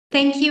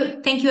Thank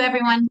you,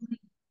 everyone.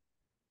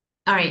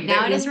 All right,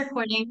 now it is Everyone.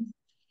 recording.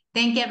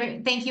 Thank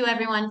you,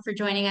 everyone, for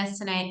joining us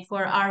tonight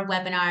for our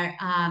webinar,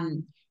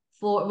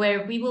 for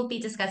where we will be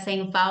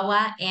discussing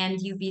VAWA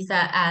and U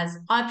visa as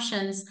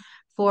options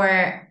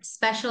for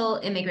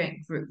special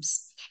immigrant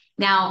groups.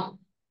 Now,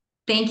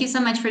 thank you so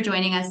much for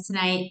joining us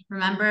tonight.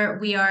 Remember,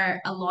 we are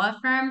a law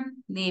firm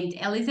named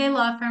Elizee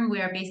Law Firm.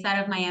 We are based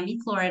out of Miami,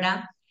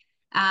 Florida.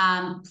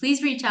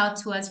 Please reach out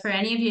to us for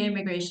any of your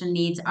immigration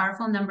needs. Our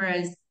phone number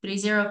is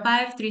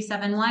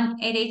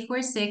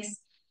 305-371-8846.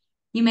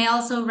 You may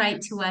also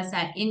write to us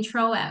at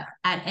info at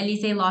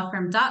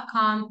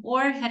elizeelawfirm.com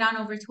or head on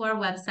over to our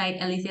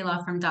website,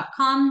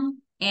 elizeelawfirm.com,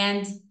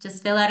 and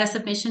just fill out a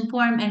submission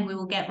form and we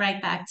will get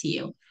right back to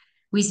you.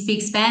 We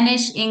speak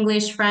Spanish,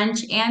 English,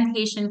 French, and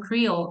Haitian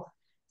Creole.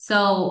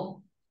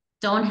 So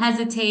don't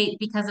hesitate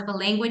because of a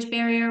language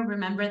barrier.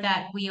 Remember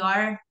that we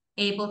are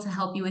able to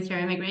help you with your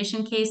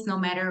immigration case no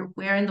matter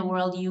where in the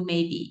world you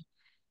may be.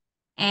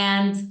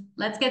 And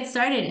let's get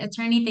started.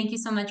 Attorney, thank you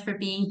so much for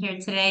being here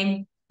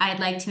today. I'd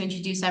like to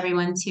introduce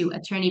everyone to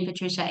Attorney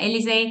Patricia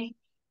Elizee.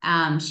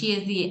 She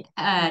is the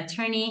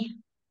attorney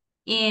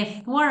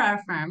for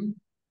our firm,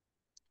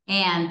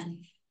 and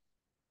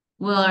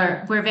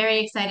we're very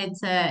excited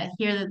to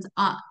hear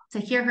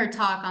her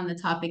talk on the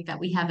topic that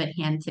we have at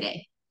hand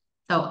today.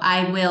 So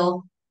I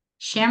will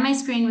share my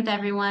screen with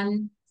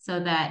everyone so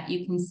that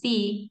you can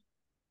see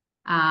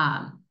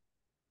um,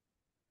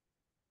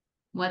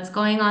 what's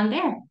going on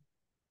there.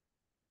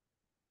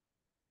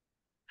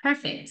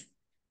 Perfect.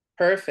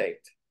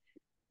 Perfect.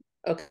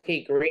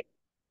 Okay, great.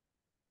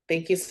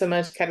 Thank you so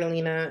much,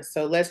 Catalina.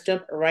 So let's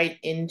jump right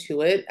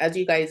into it. As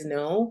you guys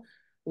know,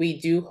 we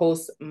do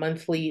host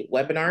monthly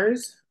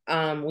webinars.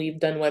 We've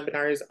done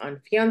webinars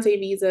on fiance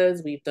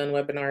visas. We've done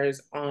webinars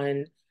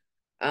on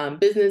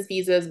business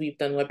visas. We've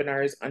done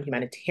webinars on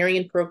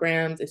humanitarian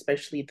programs,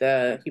 especially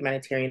the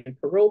humanitarian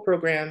parole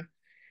program.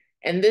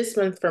 And this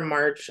month for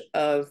March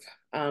of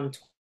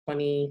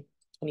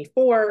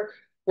 2024,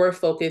 we're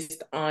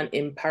focused on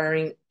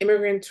empowering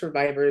immigrant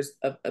survivors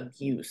of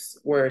abuse.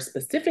 We're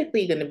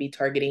specifically going to be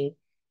targeting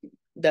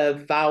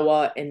the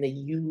VAWA and the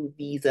U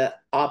visa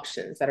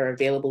options that are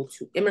available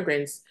to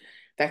immigrants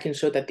that can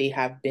show that they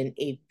have been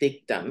a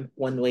victim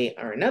one way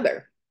or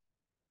another.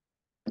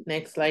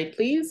 Next slide,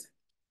 please.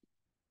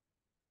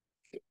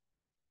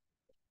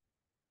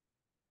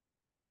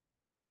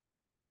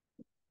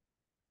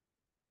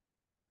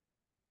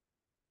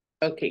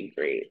 Okay,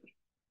 great.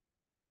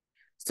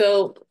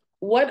 So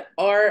what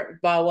are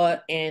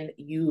VAWA and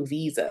U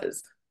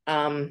visas?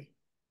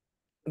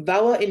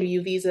 VAWA and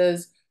U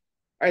visas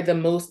are the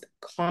most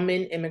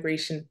common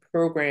immigration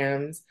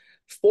programs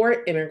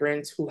for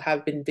immigrants who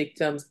have been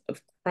victims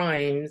of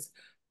crimes,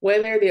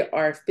 whether they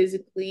are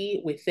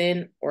physically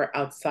within or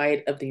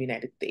outside of the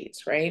United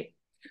States, right?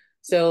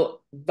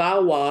 So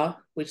VAWA,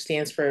 which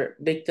stands for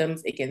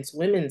Victims Against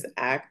Women's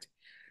Act,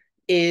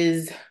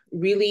 is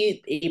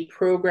really a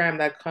program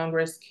that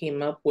Congress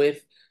came up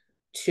with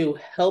to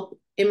help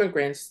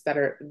immigrants that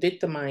are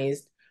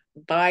victimized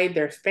by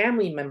their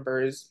family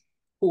members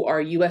who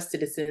are US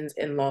citizens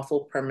and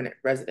lawful permanent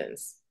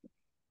residents.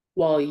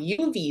 While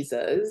U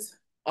visas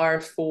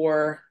are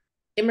for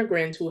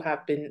immigrants who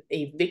have been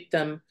a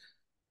victim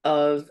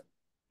of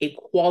a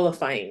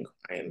qualifying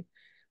crime,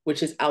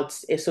 which is out.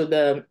 So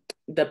the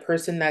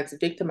person that's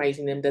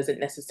victimizing them doesn't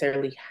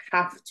necessarily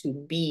have to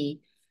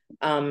be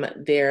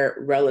their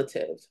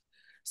relative.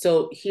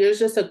 So here's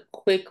just a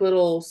quick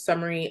little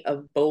summary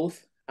of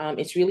both.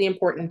 It's really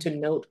important to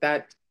note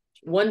that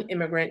one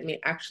immigrant may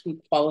actually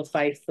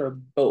qualify for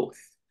both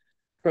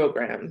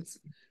programs.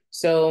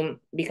 So,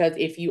 because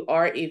if you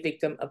are a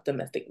victim of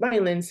domestic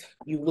violence,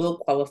 you will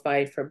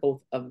qualify for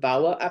both a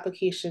VAWA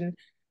application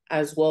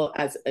as well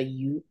as a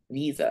U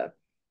visa.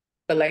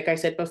 But like I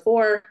said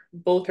before,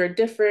 both are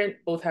different,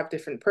 both have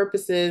different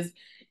purposes,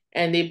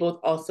 and they both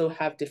also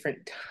have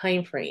different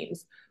time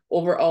frames.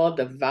 Overall,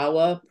 the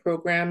VAWA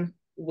program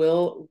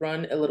will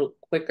run a little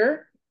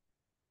quicker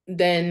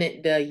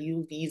than the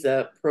U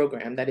visa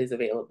program that is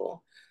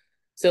available.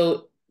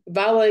 So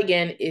VAWA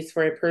again is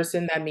for a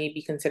person that may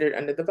be considered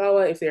under the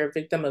VAWA if they're a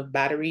victim of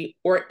battery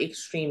or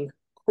extreme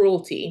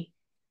cruelty.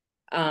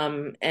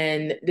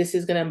 And this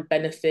is going to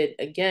benefit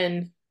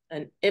again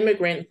an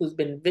immigrant who's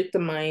been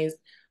victimized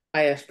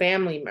by a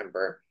family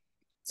member.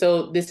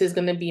 So this is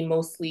going to be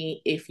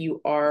mostly if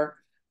you are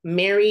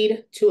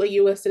married to a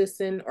US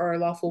citizen or a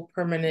lawful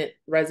permanent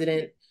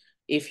resident,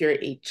 if you're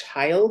a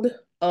child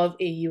of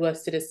a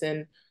US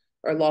citizen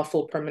or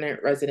lawful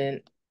permanent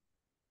resident,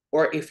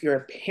 or if you're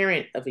a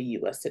parent of a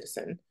US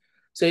citizen.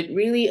 So it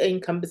really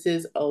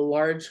encompasses a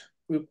large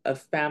group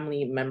of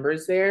family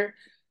members there.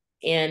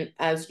 And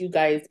as you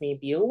guys may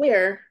be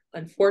aware,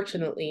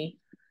 unfortunately,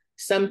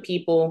 some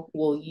people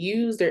will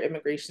use their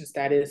immigration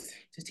status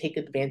to take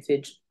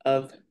advantage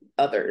of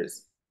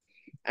others.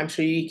 I'm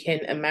sure you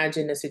can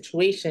imagine a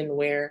situation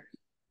where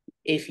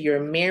if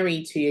you're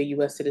married to a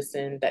US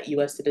citizen, that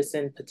US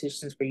citizen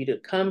petitions for you to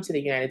come to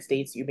the United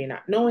States, you may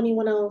not know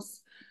anyone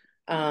else.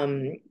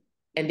 And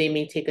they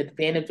may take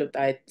advantage of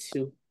that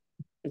to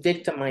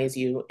victimize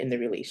you in the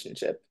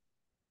relationship.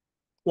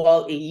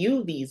 While a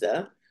U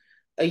visa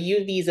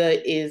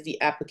is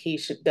the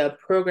application, the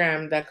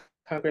program that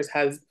Congress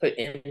has put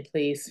in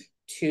place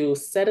to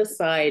set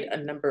aside a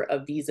number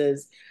of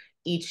visas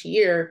each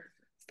year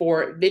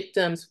for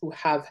victims who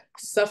have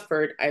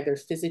suffered either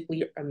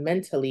physically or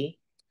mentally,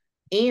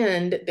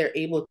 and they're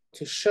able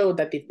to show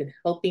that they've been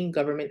helping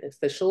government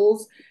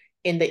officials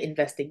in the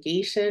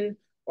investigation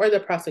or the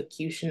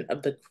prosecution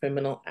of the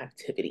criminal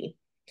activity.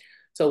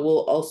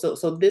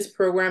 So this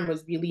program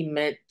was really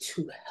meant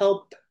to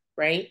help,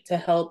 right? To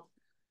help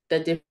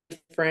the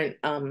different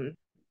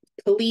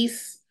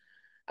police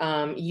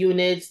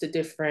units, the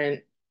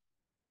different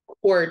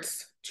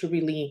courts to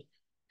really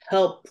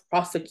help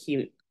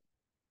prosecute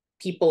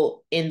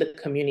people in the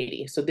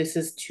community. So this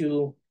is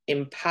to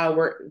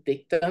empower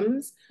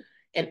victims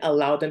and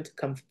allow them to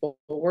come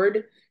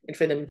forward and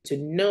for them to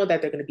know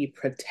that they're going to be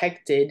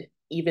protected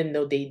even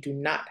though they do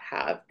not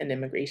have an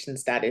immigration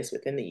status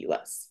within the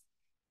US.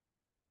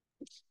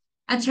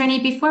 Attorney,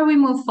 before we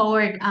move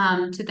forward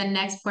to the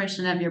next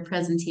portion of your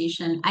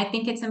presentation, I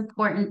think it's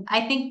important.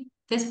 I think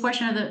this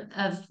portion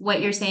of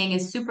what you're saying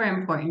is super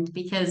important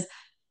because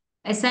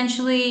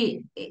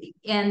essentially,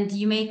 and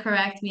you may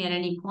correct me at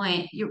any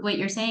point, what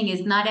you're saying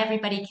is not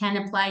everybody can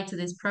apply to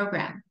this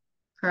program,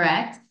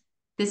 correct?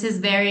 This is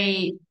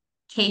very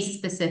case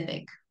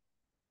specific.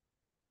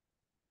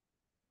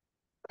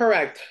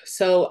 Correct.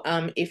 So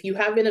if you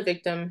have been a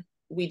victim,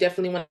 we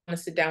definitely want to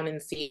sit down and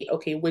see,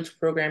 okay, which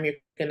program you're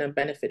going to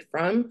benefit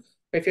from,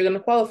 or if you're going to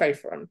qualify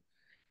from.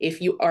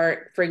 If you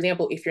are, for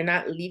example, if you're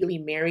not legally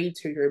married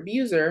to your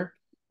abuser,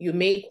 you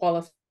may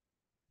qualify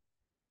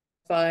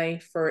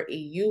for a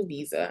U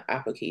visa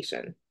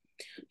application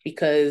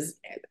because,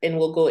 and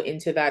we'll go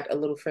into that a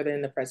little further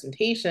in the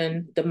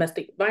presentation,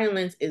 domestic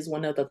violence is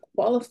one of the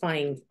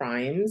qualifying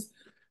crimes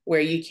where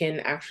you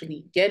can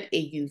actually get a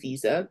U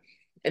visa,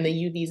 and the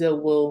U visa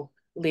will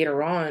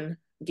later on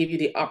give you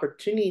the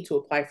opportunity to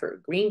apply for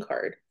a green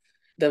card.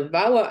 The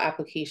VAWA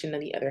application,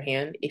 on the other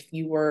hand, if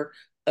you were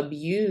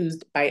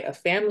abused by a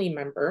family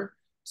member,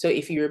 so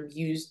if you're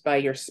abused by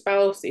your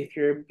spouse, if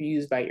you're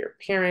abused by your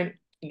parent,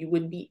 you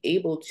would be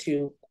able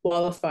to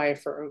qualify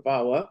for a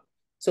VAWA.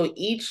 So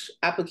each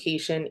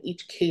application,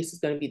 each case is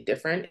going to be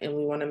different, and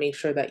we want to make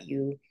sure that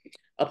you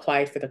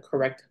apply for the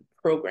correct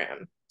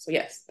program. So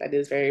yes, that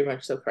is very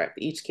much so correct.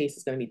 Each case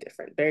is going to be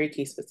different, very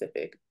case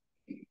specific.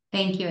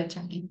 Thank you,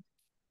 Attorney.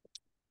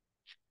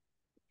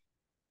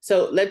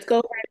 So let's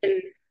go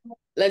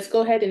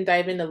ahead and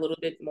dive in a little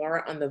bit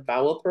more on the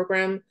VAWA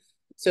program.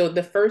 So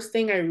the first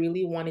thing I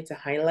really wanted to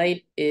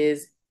highlight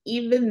is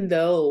even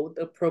though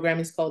the program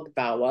is called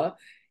VAWA,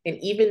 and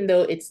even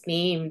though it's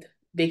named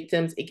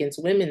Victims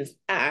Against Women's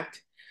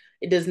Act,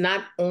 it does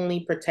not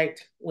only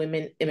protect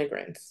women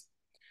immigrants.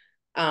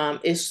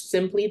 It's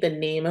simply the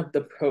name of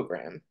the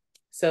program.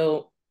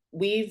 So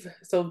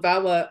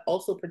VAWA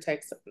also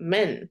protects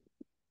men,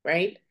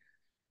 right?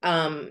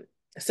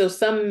 So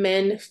some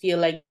men feel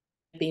like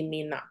they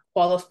may not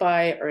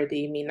qualify or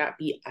they may not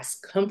be as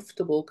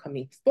comfortable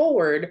coming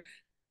forward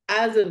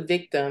as a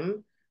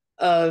victim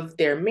of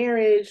their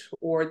marriage,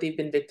 or they've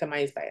been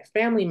victimized by a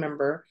family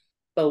member.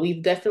 But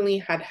we've definitely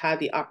had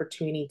the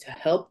opportunity to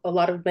help a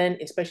lot of men,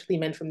 especially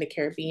men from the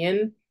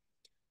Caribbean,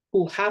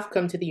 who have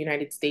come to the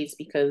United States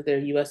because their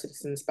US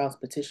citizen spouse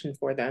petitioned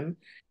for them,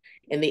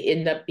 and they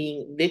end up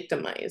being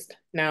victimized.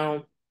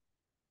 Now,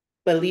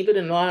 believe it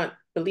or not,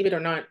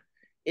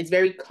 it's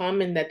very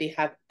common that they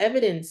have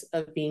evidence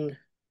of being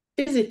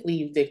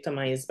physically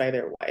victimized by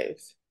their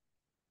wives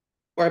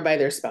or by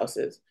their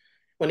spouses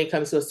when it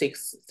comes to a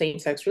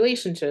same-sex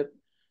relationship.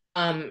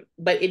 But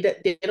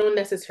they don't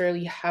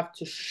necessarily have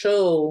to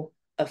show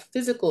a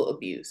physical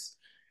abuse,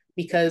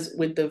 because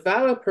with the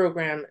VAWA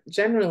program,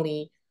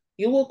 generally,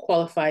 you will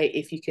qualify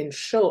if you can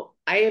show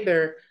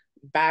either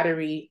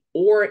battery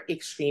or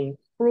extreme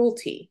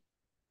cruelty.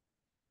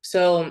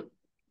 So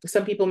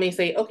some people may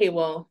say, okay,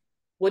 well,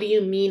 what do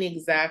you mean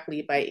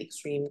exactly by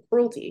extreme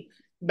cruelty?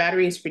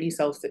 Battery is pretty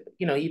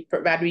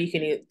battery you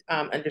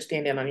can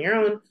understand it on your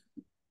own.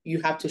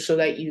 You have to show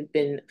that you've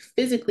been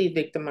physically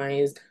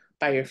victimized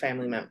by your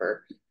family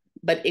member.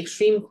 But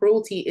extreme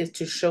cruelty is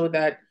to show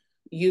that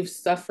you've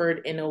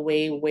suffered in a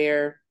way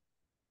where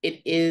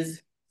it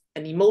is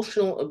an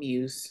emotional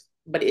abuse,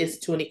 but it's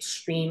to an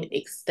extreme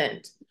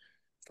extent.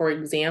 For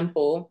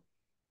example,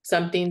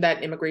 something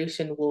that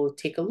immigration will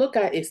take a look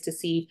at is to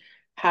see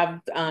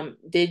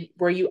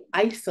were you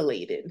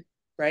isolated,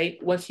 right?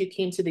 Once you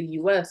came to the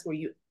US, were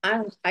you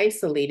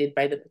isolated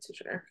by the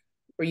petitioner?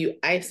 Were you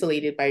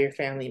isolated by your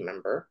family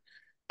member?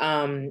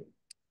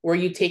 Were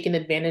you taken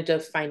advantage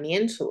of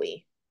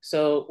financially?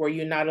 So were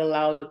you not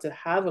allowed to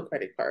have a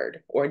credit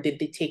card, or did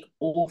they take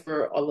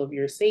over all of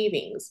your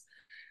savings?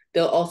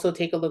 They'll also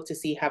take a look to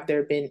see, have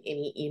there been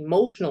any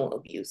emotional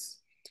abuse?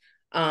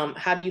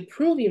 How do you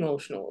prove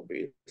emotional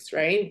abuse,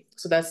 right?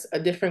 So that's a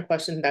different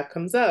question that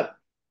comes up.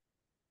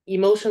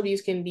 Emotional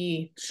abuse can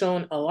be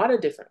shown a lot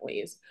of different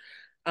ways.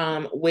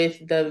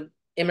 With the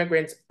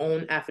immigrant's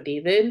own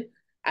affidavit,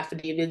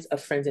 affidavits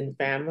of friends and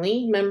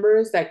family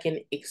members that can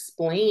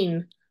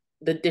explain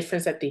the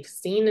difference that they've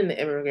seen in the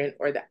immigrant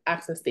or the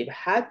access they've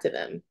had to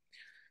them.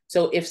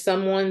 So if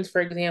someone's,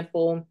 for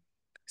example,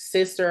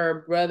 sister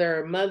or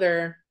brother or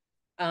mother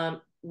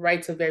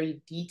writes a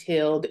very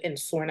detailed and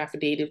sworn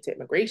affidavit to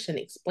immigration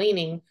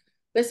explaining,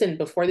 listen,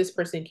 before this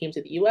person came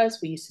to the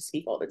US, we used to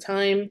speak all the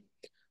time.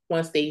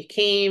 Once they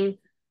came,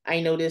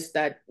 I noticed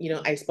that,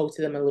 I spoke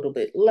to them a little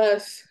bit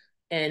less,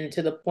 and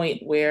to the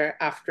point where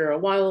after a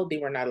while, they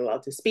were not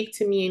allowed to speak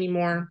to me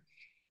anymore.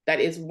 That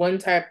is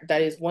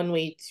one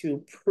way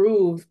to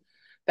prove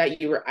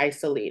that you were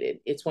isolated.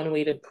 It's one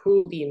way to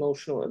prove the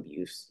emotional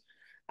abuse.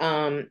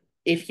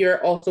 If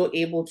you're also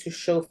able to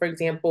show, for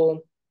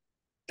example,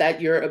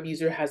 that your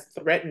abuser has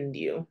threatened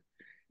you,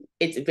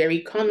 it's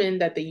very common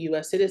that the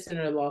US citizen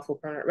or lawful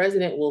permanent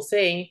resident will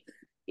say,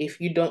 if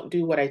you don't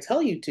do what I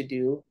tell you to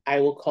do,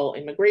 I will call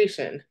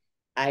immigration.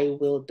 I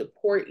will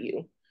deport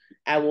you.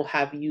 I will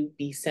have you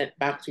be sent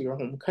back to your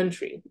home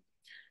country.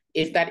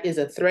 If that is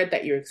a threat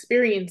that you're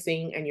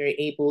experiencing and you're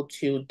able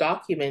to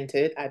document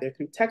it either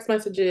through text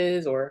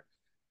messages or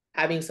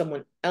having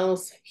someone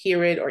else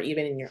hear it or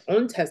even in your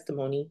own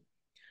testimony,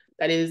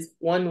 that is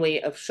one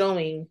way of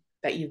showing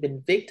that you've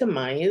been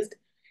victimized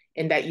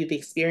and that you've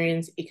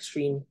experienced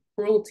extreme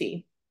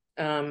cruelty.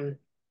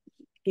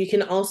 You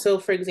can also,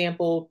 for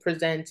example,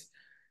 present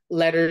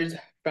letters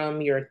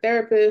from your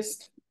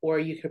therapist, or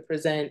you could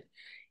present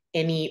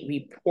any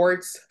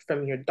reports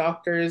from your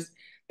doctors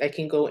that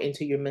can go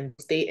into your mental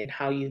state and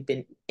how you've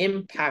been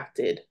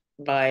impacted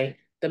by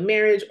the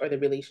marriage or the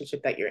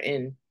relationship that you're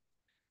in.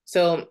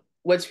 So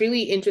what's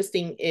really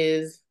interesting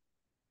is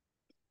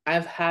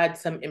I've had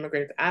some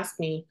immigrants ask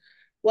me,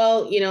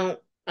 well,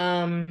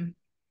 can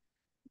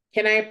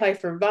I apply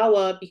for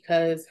VAWA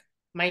because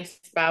my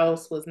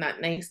spouse was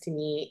not nice to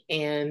me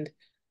and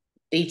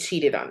they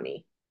cheated on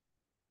me,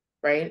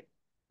 right?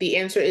 The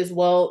answer is,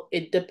 well,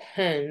 it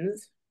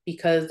depends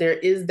because there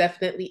is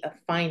definitely a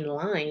fine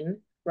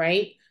line,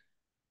 right?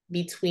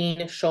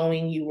 Between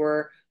showing you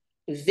were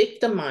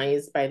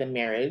victimized by the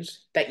marriage,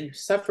 that you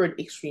suffered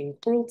extreme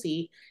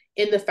cruelty,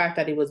 in the fact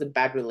that it was a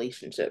bad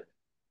relationship.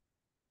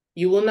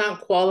 You will not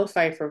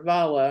qualify for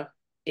VAWA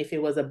if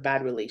it was a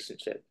bad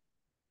relationship.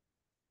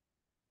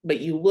 But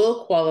you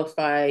will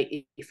qualify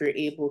if you're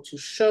able to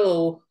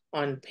show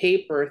on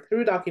paper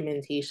through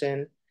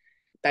documentation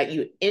that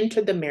you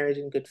entered the marriage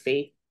in good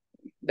faith,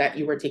 that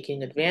you were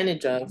taking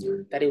advantage of,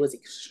 that it was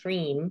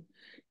extreme,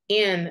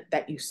 and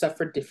that you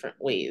suffered different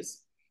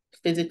ways,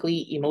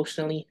 physically,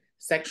 emotionally,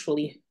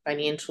 sexually,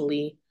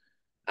 financially,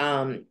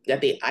 that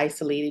they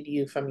isolated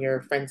you from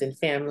your friends and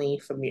family,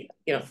 from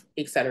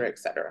et cetera, et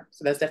cetera.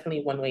 So that's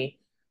definitely one way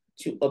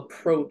to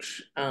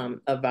approach a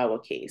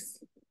VAWA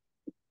case.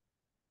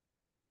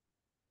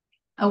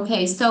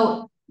 Okay,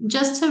 so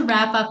just to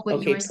wrap up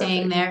what you were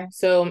saying there,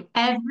 so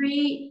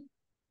every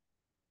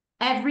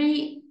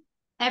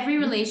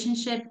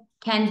relationship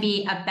can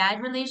be a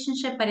bad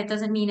relationship, but it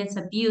doesn't mean it's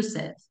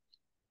abusive.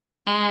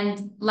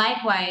 And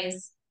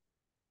likewise,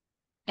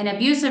 an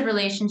abusive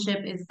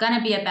relationship is going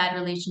to be a bad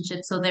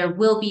relationship, so there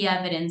will be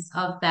evidence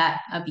of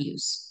that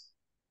abuse.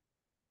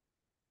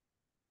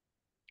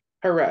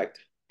 Correct.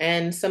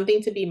 And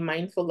something to be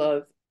mindful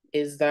of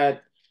is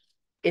that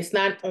it's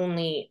not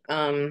only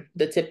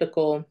the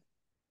typical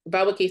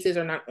VAWA cases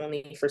are not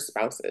only for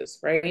spouses,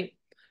 right?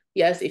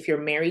 Yes, if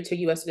you're married to a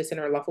US citizen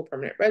or a lawful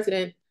permanent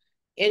resident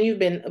and you've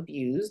been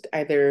abused,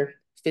 either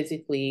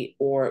physically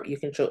or you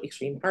can show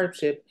extreme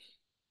hardship,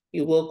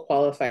 you will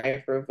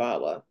qualify for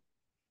VAWA.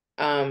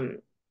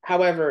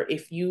 However,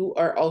 if you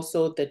are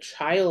also the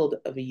child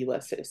of a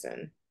US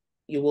citizen,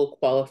 you will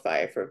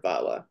qualify for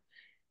VAWA.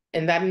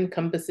 And that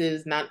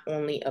encompasses not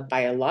only a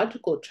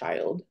biological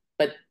child,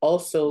 but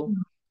also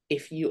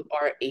if you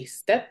are a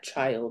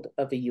stepchild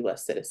of a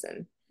US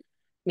citizen.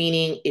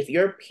 Meaning, if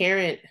your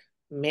parent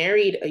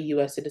married a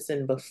US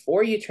citizen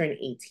before you turn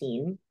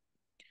 18,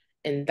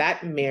 and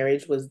that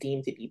marriage was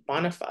deemed to be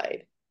bona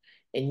fide,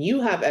 and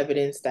you have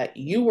evidence that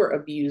you were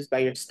abused by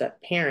your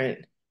step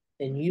parent,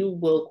 then you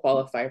will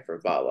qualify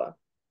for VAWA.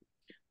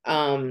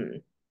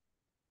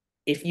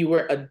 If you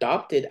were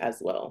adopted as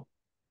well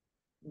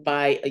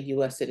by a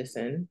US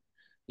citizen,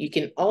 you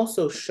can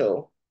also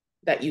show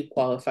that you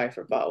qualify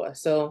for VAWA.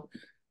 So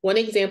one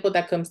example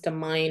that comes to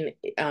mind,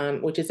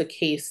 which is a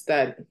case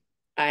that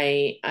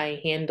I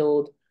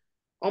handled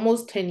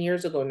almost 10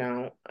 years ago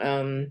now,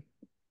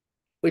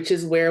 which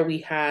is where we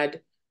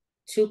had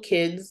two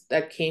kids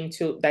that came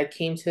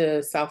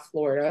to South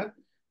Florida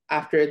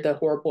after the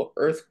horrible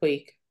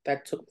earthquake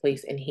that took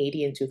place in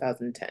Haiti in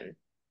 2010.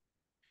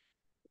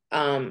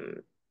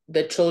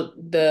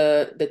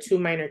 The two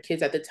minor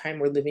kids at the time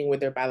were living with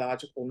their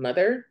biological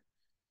mother.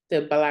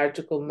 The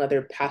biological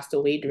mother passed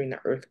away during the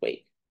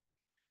earthquake.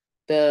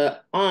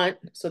 The aunt,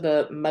 so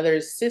the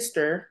mother's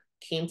sister,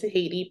 came to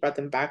Haiti, brought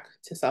them back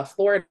to South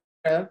Florida,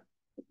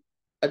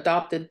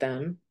 adopted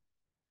them,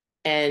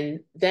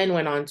 and then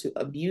went on to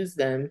abuse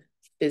them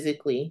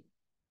physically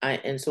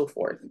and so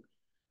forth,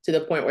 to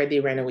the point where they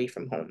ran away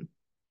from home.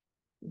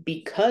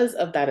 Because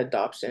of that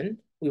adoption,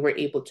 we were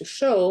able to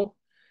show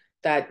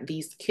that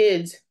these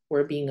kids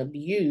were being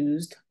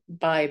abused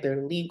by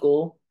their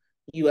legal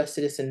US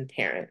citizen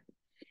parent.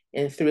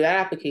 And through that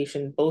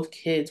application, both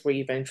kids were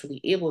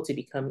eventually able to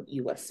become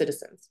US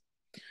citizens.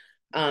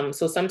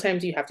 So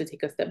sometimes you have to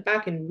take a step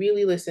back and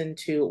really listen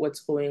to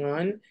what's going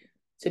on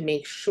to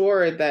make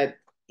sure that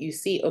you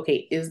see,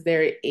 okay, is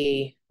there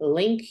a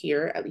link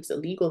here, at least a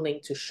legal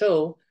link to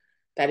show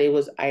that it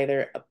was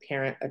either a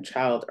parent, a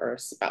child, or a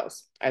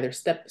spouse, either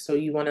step. So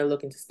you want to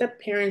look into step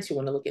parents, you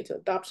want to look into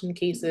adoption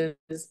cases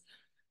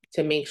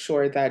to make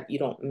sure that you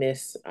don't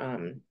miss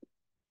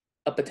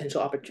a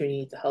potential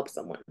opportunity to help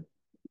someone.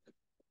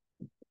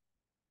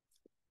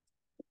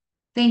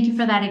 Thank you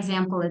for that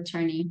example,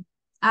 attorney.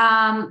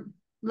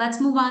 Let's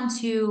move on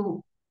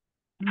to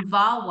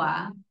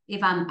VAWA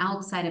if I'm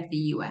outside of the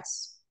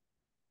US.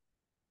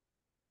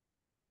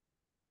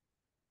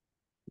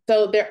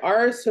 So there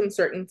are some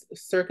certain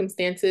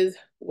circumstances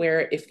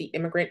where if the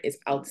immigrant is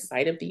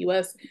outside of the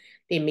US,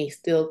 they may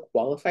still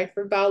qualify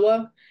for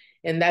VAWA.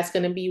 And that's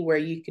going to be where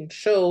you can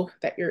show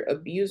that your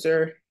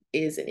abuser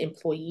is an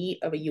employee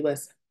of a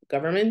US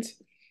government,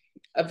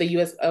 of a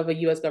US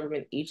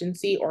government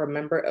agency, or a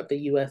member of the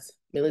US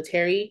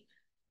military,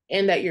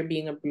 and that you're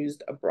being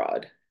abused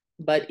abroad.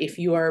 But if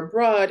you are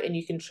abroad and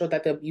you can show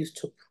that the abuse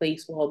took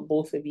place while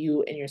both of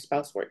you and your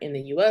spouse were in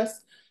the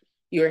US,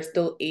 you are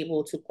still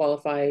able to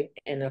qualify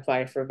and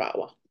apply for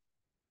VAWA.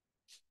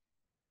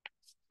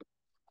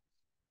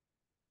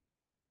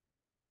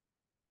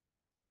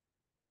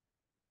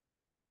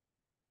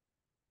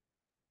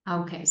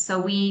 Okay, so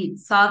we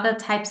saw the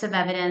types of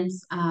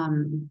evidence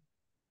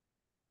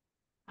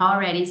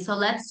already. So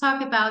let's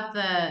talk about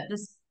the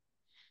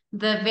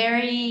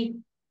very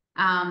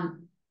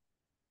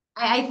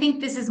I think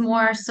this is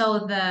more so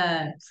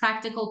the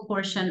practical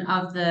portion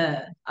of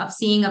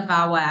seeing a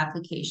VAWA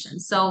application.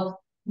 So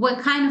what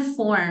kind of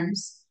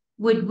forms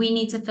would we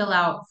need to fill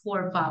out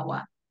for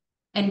VAWA,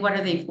 and what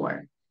are they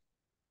for?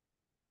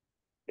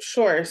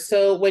 Sure.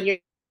 So when you're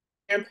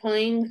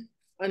applying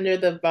under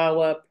the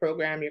VAWA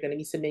program, you're going to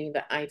be submitting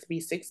the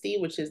I-360,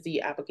 which is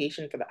the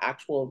application for the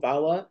actual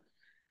VAWA.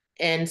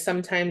 And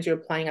sometimes you're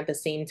applying at the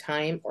same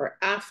time or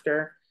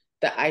after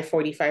the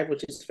I-45,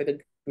 which is for the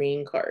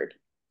green card.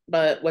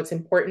 But what's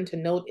important to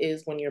note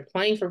is when you're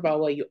applying for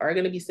VAWA, you are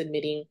going to be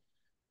submitting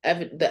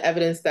the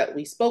evidence that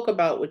we spoke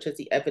about, which is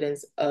the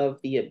evidence of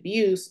the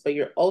abuse, but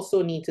you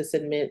also need to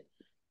submit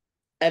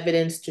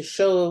evidence to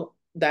show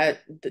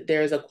that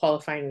there is a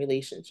qualifying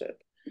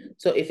relationship.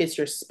 So if it's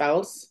your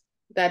spouse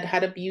that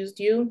had abused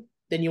you,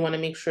 then you want to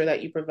make sure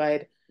that you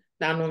provide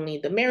not only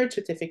the marriage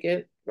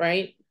certificate,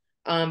 right?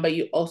 But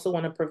you also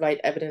want to provide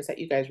evidence that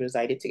you guys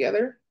resided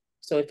together.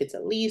 So if it's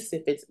a lease,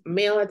 if it's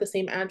mail at the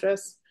same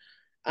address,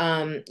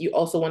 you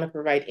also want to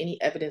provide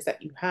any evidence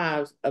that you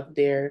have of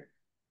their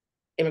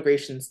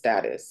immigration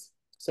status.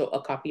 So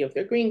a copy of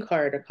their green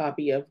card, a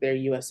copy of their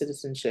US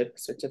citizenship,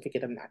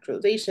 certificate of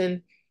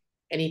naturalization,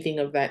 anything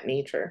of that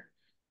nature.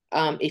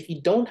 If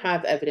you don't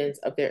have evidence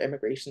of their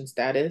immigration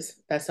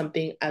status, that's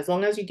something, as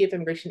long as you give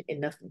immigration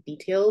enough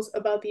details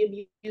about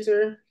the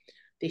abuser,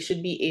 they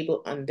should be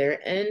able on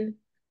their end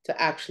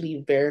to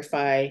actually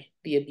verify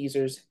the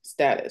abuser's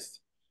status.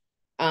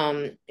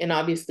 And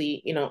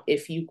obviously, you know,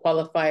 if you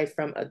qualify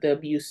from the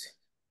abuse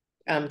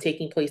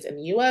taking place in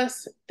the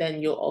US,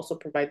 then you'll also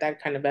provide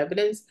that kind of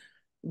evidence.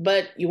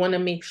 But you want to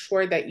make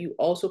sure that you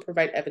also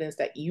provide evidence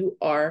that you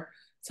are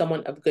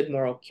someone of good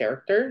moral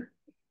character,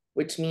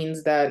 which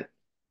means that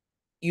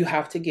you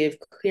have to give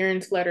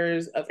clearance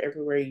letters of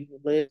everywhere you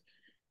live.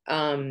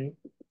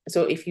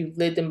 So if you've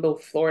lived in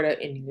both Florida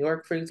and New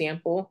York, for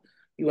example,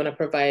 you want to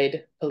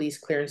provide police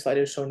clearance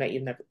letters showing that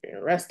you've never been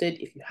arrested.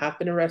 If you have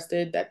been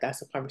arrested,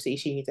 that's a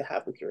conversation you need to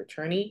have with your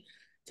attorney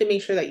to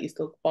make sure that you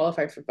still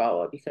qualify for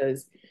VAWA.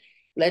 Because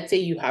let's say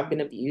you have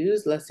been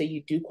abused, let's say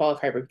you do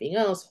qualify for everything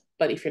else,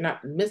 but if you're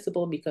not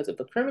admissible because of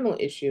the criminal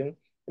issue,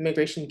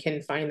 immigration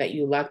can find that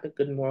you lack the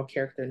good moral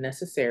character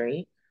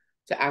necessary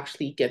to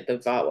actually get the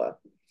VAWA.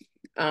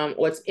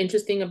 What's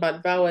interesting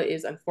about VAWA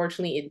is,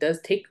 unfortunately, it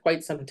does take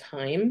quite some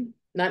time,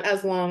 not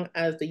as long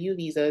as the U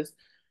visas,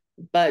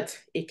 but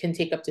it can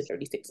take up to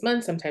 36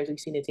 months. Sometimes we've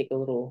seen it take a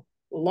little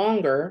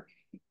longer.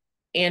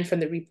 And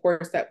from the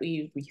reports that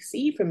we've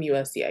received from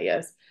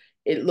USCIS,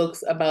 it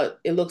looks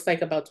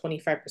like about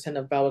 25%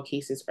 of VAWA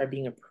cases are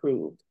being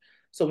approved.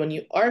 So when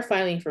you are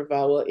filing for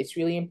VAWA, it's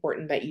really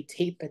important that you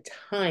take the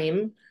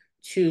time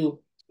to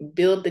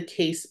build the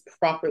case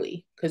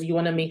properly, because you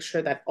want to make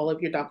sure that all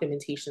of your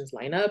documentations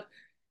line up,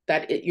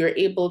 that you're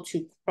able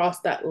to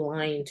cross that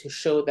line to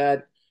show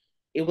that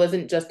it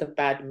wasn't just a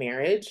bad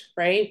marriage,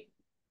 right?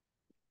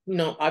 You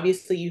know,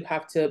 obviously you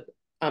have to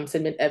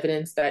submit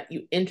evidence that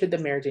you entered the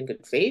marriage in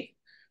good faith,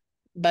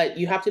 but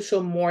you have to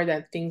show more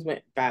that things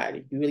went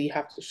bad. You really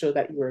have to show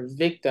that you were a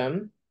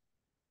victim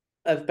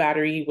of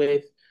battery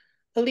with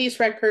police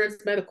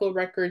records, medical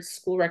records,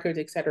 school records,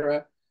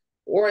 etc.,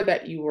 or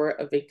that you were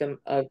a victim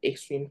of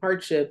extreme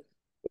hardship,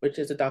 which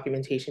is a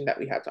documentation that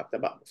we had talked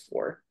about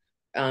before,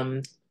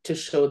 to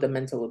show the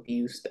mental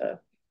abuse, the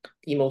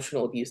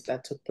emotional abuse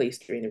that took place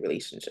during the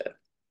relationship.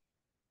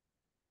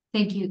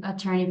 Thank you,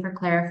 attorney, for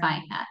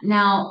clarifying that.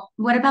 Now,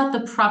 what about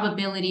the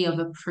probability of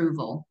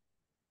approval?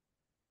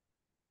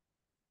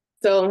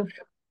 So,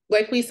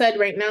 like we said,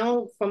 right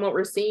now, from what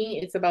we're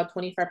seeing, it's about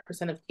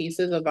 25% of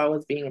cases of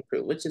VAWAs being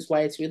approved, which is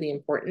why it's really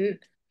important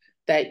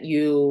that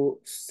you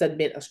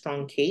submit a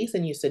strong case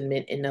and you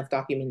submit enough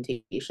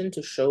documentation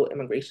to show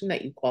immigration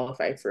that you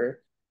qualify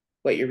for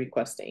what you're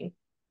requesting.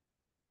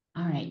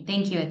 All right,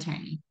 thank you,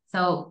 attorney.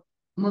 So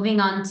moving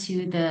on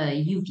to the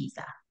U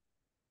visa.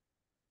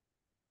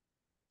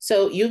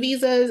 So U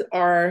visas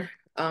are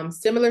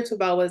similar to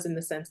VAWAs in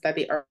the sense that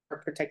they are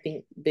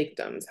protecting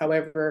victims.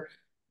 However,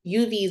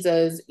 U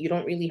visas, you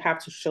don't really have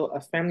to show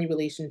a family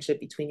relationship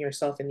between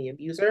yourself and the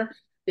abuser.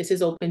 This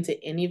is open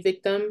to any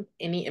victim,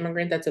 any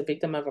immigrant that's a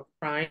victim of a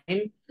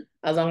crime,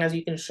 as long as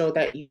you can show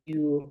that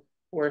you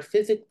were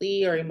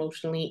physically or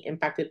emotionally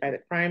impacted by the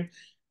crime,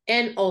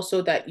 and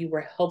also that you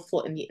were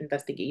helpful in the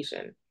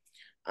investigation.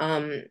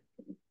 Um,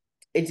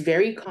 it's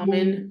very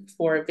common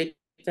for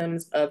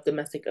victims of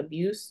domestic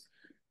abuse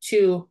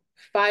to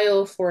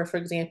file for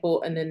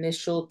example, an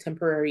initial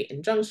temporary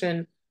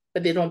injunction,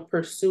 but they don't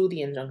pursue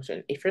the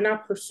injunction. If you're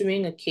not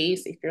pursuing a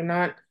case, if you're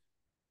not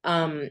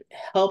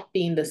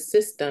helping the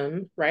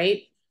system,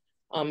 right,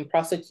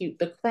 prosecute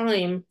the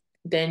crime,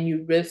 then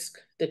you risk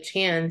the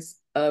chance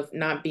of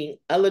not being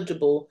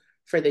eligible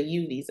for the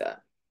U visa.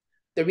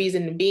 The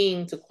reason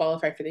being, to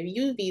qualify for the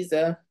U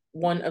visa,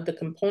 one of the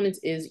components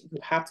is you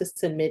have to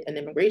submit an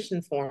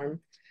immigration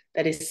form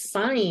that is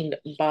signed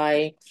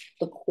by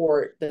the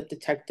court, the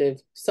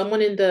detective,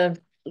 someone in the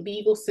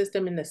legal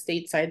system in the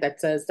state side that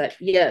says that,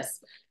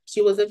 yes, she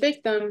was a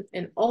victim,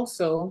 and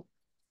also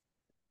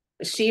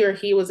she or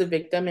he was a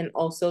victim, and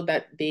also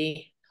that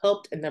they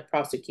helped in the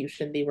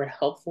prosecution, they were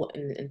helpful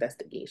in the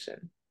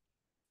investigation.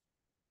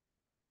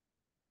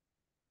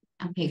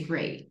 Okay,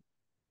 great.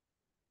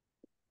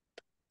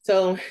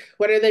 So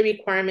what are the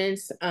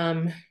requirements?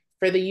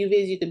 For the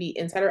UVs, you could be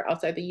inside or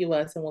outside the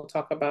US, and we'll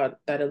talk about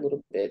that a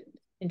little bit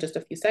in just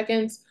a few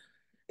seconds.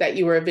 That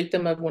you were a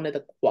victim of one of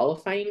the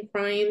qualifying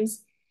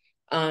crimes,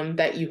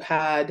 that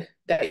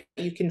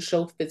you can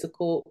show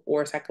physical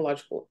or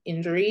psychological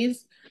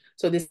injuries.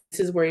 So this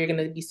is where you're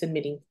going to be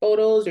submitting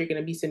photos, or you're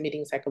going to be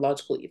submitting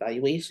psychological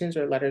evaluations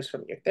or letters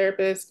from your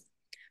therapist.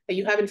 That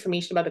you have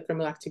information about the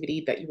criminal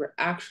activity, that you were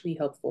actually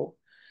helpful,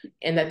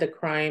 and that the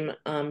crime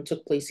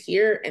took place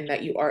here, and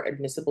that you are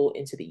admissible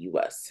into the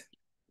US.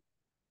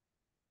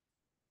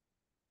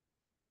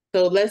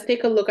 So let's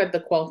take a look at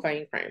the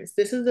qualifying crimes.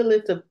 This is the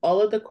list of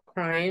all of the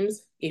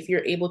crimes, if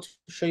you're able to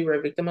show you were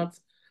a victim of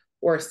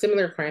or a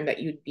similar crime, that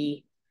you'd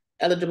be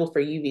eligible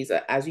for U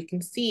visa. As you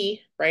can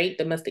see, right,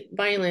 domestic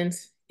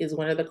violence is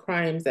one of the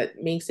crimes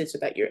that makes it so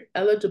that you're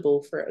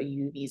eligible for a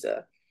U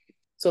visa.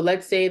 So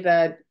let's say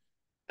that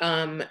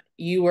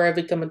you were a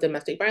victim of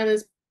domestic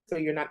violence, so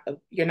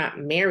you're not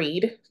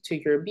married to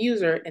your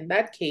abuser. In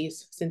that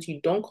case, since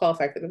you don't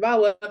qualify for the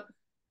VAWA,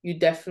 you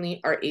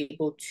definitely are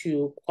able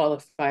to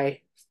qualify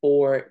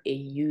for a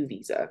U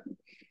visa.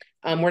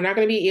 We're not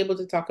going to be able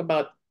to talk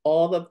about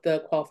all of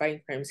the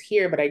qualifying crimes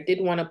here, but I did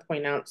want to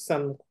point out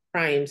some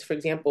crimes. For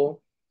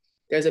example,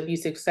 there's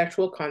abusive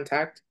sexual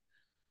contact,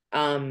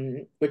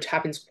 which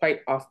happens quite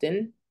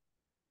often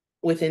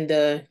within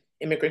the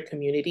immigrant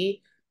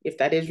community. If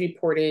that is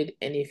reported,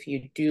 and if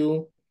you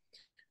do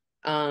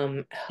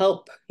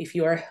if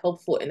you are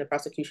helpful in the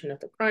prosecution of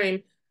the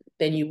crime,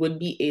 then you would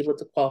be able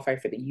to qualify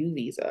for the U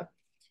visa.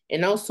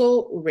 And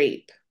also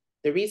rape.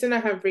 The reason I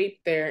have rape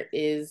there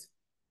is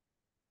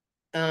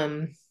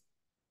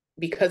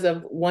because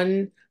of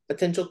one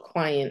potential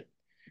client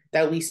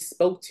that we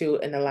spoke to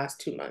in the last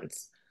 2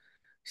 months.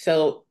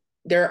 So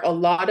there are a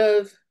lot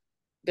of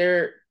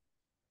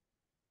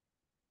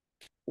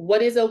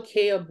what is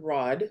okay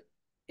abroad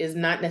is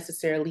not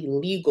necessarily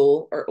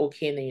legal or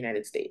okay in the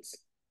United States.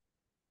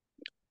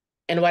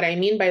 And what I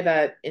mean by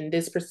that, in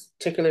this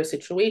particular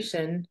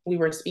situation, we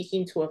were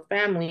speaking to a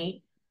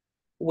family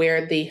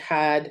where they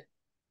had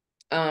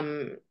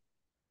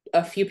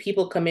a few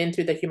people come in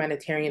through the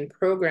humanitarian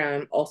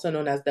program, also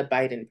known as the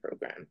Biden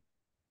program.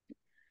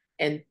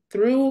 And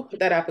through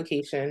that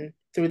application,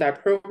 through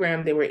that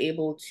program, they were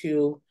able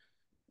to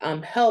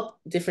help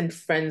different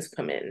friends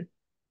come in.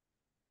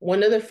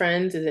 One of the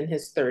friends is in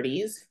his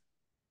 30s,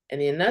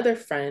 and another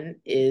friend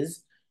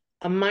is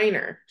a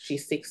minor.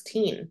 She's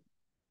 16.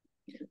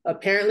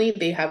 Apparently,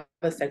 they have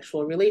a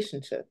sexual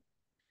relationship.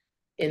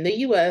 In the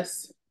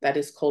US, that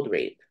is called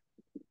rape.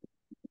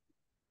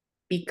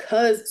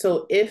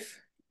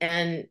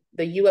 And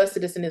the US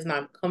citizen is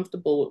not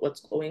comfortable with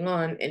what's going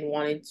on and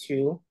wanted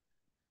to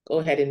go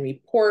ahead and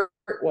report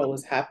what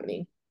was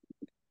happening.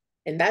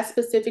 In that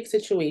specific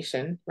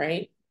situation,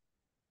 right,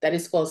 that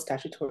is called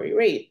statutory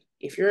rape.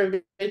 If you're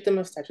a victim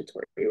of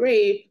statutory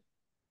rape,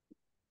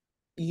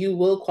 you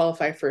will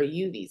qualify for a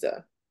U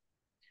visa.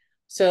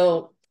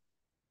 So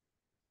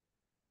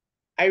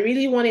I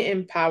really want to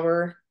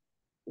empower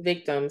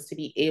victims to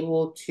be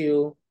able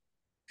to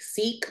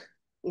seek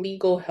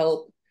legal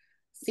help,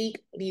 seek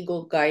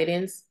legal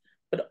guidance,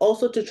 but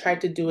also to try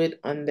to do it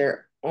on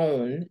their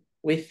own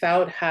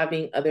without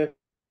having other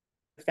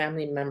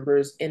family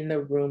members in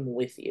the room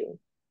with you,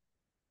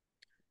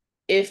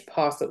 if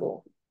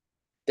possible.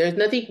 There's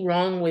nothing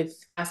wrong with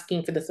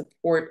asking for the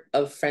support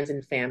of friends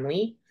and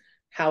family.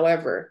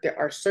 However, there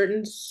are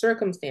certain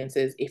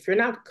circumstances, if you're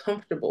not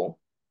comfortable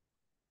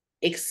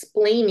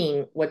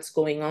explaining what's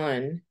going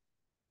on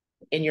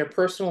in your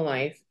personal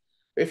life,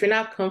 or if you're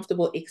not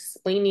comfortable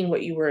explaining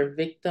what you were a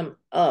victim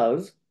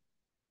of,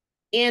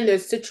 and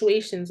there's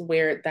situations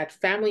where that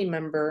family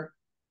member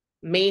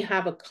may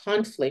have a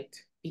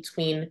conflict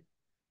between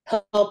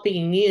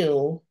helping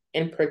you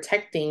and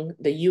protecting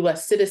the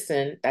US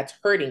citizen that's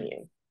hurting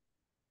you.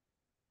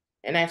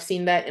 And I've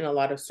seen that in a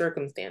lot of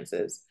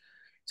circumstances.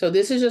 So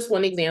this is just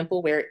one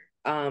example where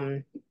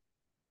you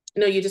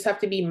just have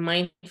to be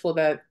mindful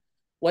that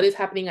what is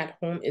happening at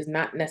home is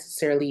not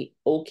necessarily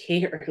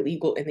okay or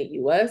legal in the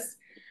US.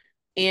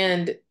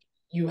 And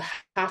you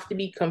have to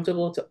be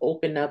comfortable to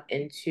open up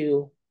and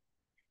to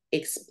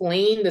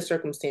explain the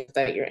circumstance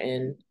that you're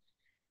in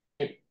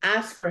and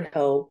ask for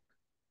help,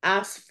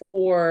 ask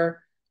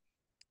for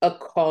a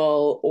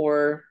call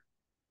or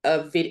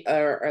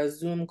a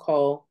Zoom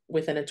call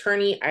with an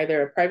attorney,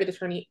 either a private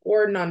attorney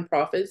or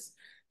nonprofits.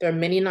 There are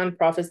many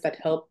nonprofits that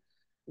help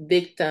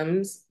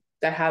victims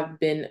that have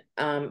been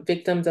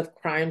victims of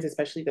crimes,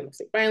 especially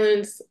domestic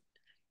violence,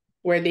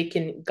 where they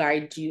can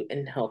guide you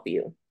and help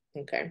you.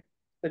 Okay.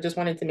 So just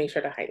wanted to make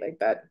sure to highlight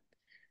that.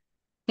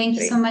 Thank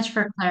you so Okay. much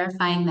for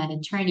clarifying that,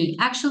 attorney.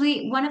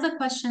 Actually, one of the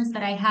questions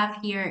that I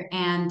have here,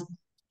 and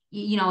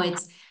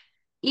it's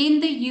in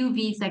the U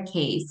visa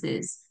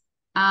cases,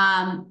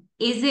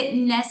 is it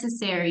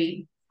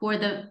necessary for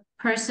the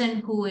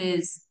person who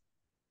is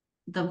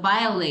the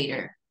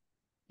violator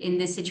in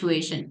this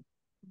situation?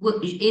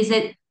 Is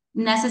it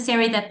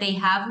necessary that they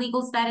have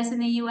legal status in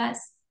the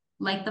US,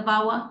 like the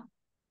VAWA?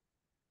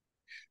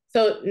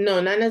 So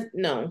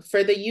no.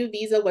 For the U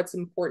visa, what's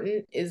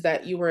important is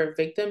that you were a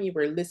victim, you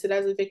were listed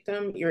as a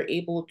victim, you're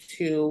able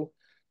to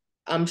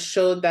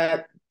show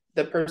that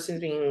the person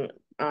being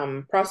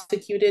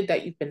prosecuted,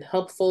 that you've been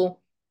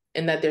helpful,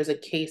 and that there's a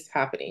case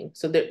happening.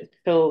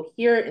 So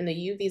here in the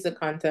U visa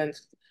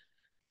context,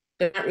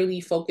 they're not really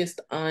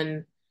focused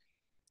on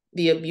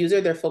the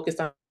abuser, they're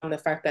focused on the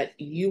fact that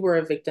you were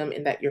a victim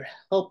and that you're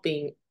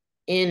helping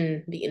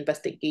in the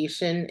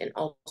investigation and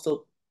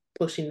also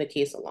pushing the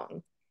case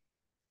along.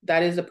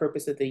 That is the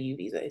purpose of the U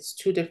visa. It's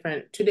two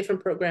different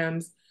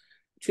programs,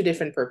 two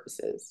different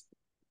purposes.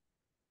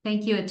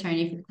 Thank you,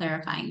 attorney, for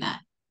clarifying that.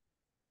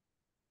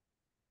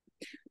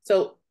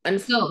 So So,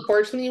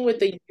 unfortunately, with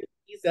the U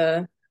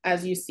visa,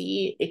 as you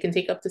see, it can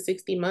take up to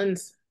 60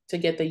 months to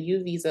get the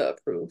U visa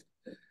approved.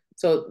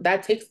 So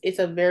it's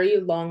a very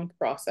long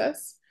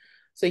process.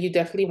 So you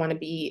definitely want to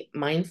be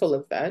mindful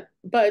of that.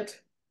 But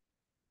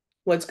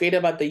what's great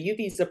about the U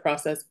visa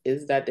process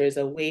is that there's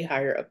a way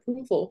higher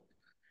approval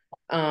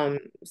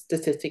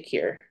statistic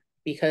here,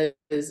 because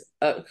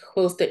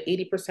close to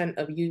 80%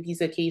 of U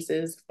visa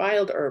cases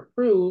filed are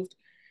approved.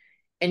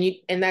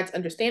 And that's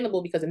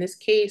understandable, because in this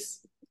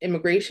case,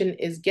 immigration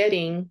is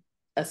getting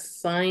a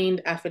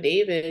signed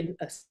affidavit,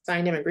 a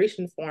signed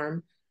immigration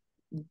form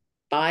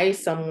by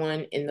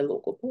someone in the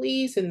local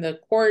police, in the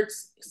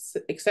courts,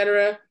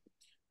 etc.,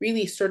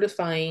 really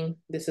certifying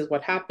this is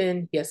what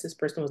happened. Yes, this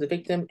person was a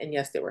victim, and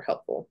yes, they were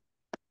helpful.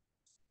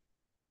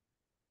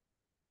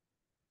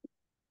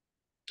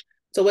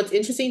 So what's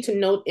interesting to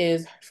note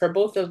is for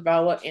both the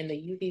VAWA and the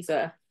U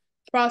visa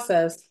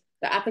process,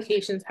 the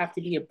applications have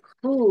to be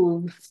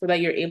approved so that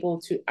you're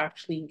able to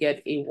actually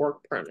get a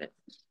work permit.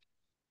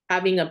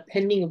 Having a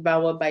pending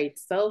VAWA by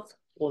itself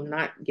will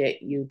not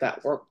get you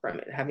that work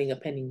permit. Having a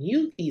pending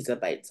U visa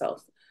by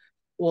itself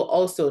will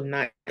also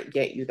not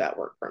get you that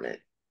work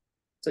permit.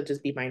 So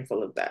just be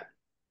mindful of that.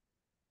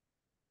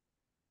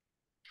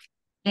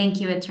 thank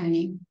you,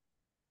 attorney.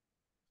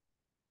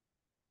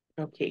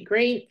 Okay,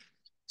 great.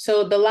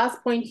 So the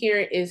last point here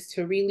is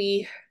to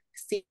really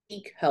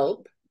seek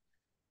help.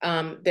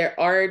 There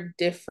are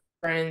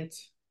different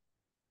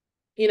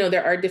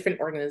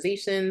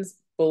organizations,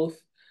 both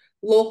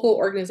local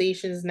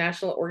organizations,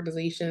 national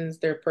organizations.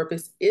 Their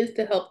purpose is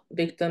to help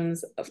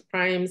victims of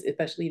crimes,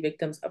 especially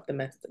victims of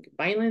domestic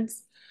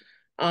violence.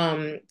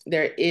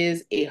 There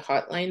is a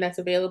hotline that's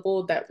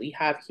available that we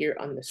have here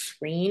on the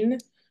screen,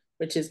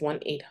 which is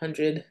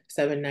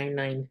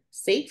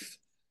 1-800-799-SAFE.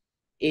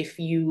 If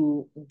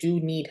you do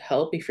need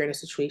help, if you're in a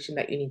situation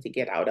that you need to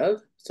get out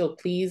of. So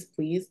please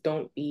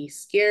don't be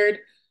scared.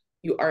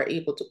 You are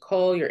able to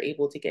call, you're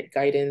able to get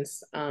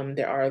guidance.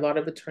 There are a lot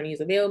of attorneys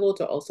available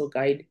to also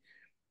guide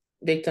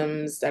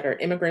victims that are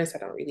immigrants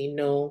that don't really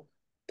know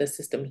the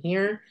system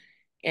here.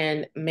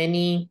 And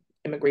many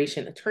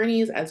immigration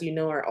attorneys, as you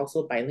know, are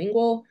also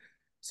bilingual.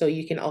 So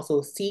you can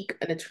also seek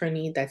an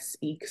attorney that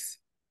speaks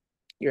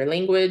your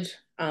language.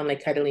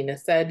 Like Catalina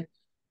said,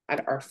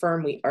 at our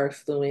firm, we are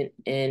fluent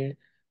in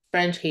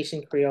French,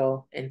 Haitian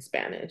Creole, and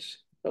Spanish.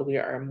 But we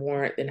are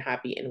more than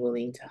happy and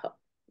willing to help.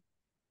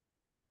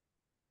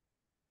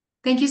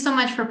 Thank you so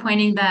much for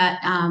pointing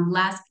that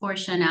last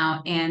portion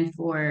out, and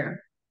for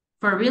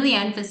really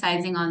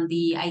emphasizing on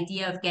the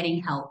idea of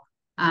getting help.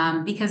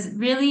 Because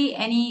really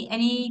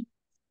any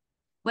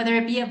whether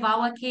it be a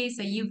VAWA case,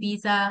 a U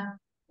visa,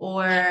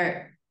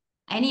 or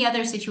any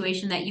other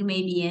situation that you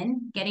may be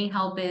in, getting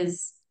help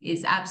is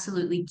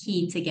absolutely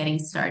key to getting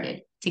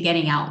started, to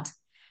getting out.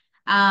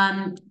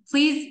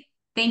 Please,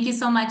 thank you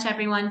so much,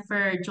 everyone,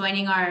 for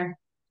joining our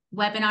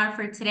webinar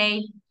for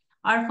today.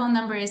 Our phone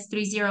number is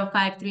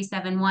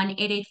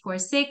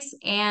 305-371-8846,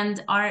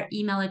 and our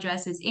email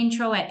address is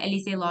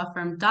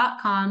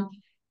intro@elizeelawfirm.com.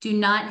 Do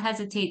not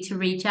hesitate to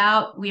reach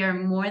out. We are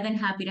more than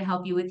happy to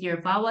help you with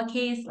your VAWA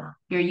case,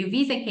 your U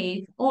visa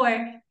case,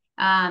 or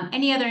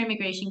any other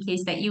immigration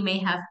case that you may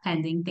have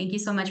pending. Thank you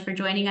so much for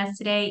joining us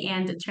today.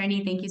 And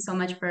attorney, thank you so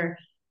much for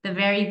the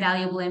very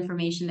valuable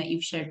information that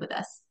you've shared with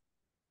us.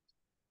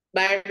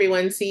 Bye,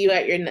 everyone. See you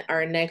at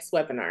our next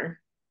webinar.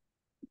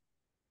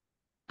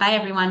 Bye,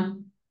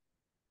 everyone.